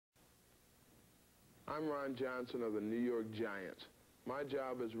I'm Ron Johnson of the New York Giants. My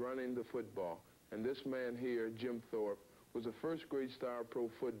job is running the football, and this man here, Jim Thorpe, was the first great star of pro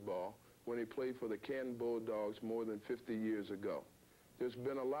football when he played for the Canton Bulldogs more than 50 years ago. There's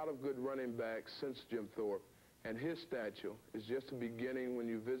been a lot of good running backs since Jim Thorpe, and his statue is just the beginning when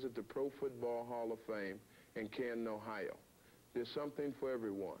you visit the Pro Football Hall of Fame in Canton, Ohio. There's something for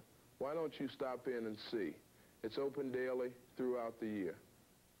everyone. Why don't you stop in and see? It's open daily throughout the year.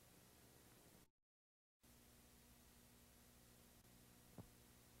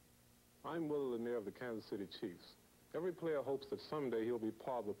 I'm Willie Lanier of the Kansas City Chiefs. Every player hopes that someday he'll be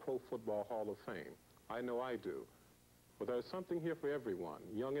part of the Pro Football Hall of Fame. I know I do. But there's something here for everyone,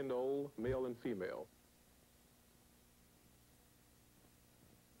 young and old, male and female.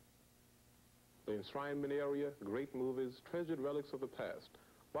 The enshrinement area, great movies, treasured relics of the past.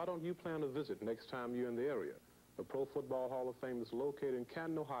 Why don't you plan a visit next time you're in the area? The Pro Football Hall of Fame is located in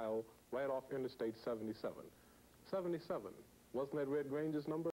Canton, Ohio, right off Interstate 77. 77. Wasn't that Red Grange's number?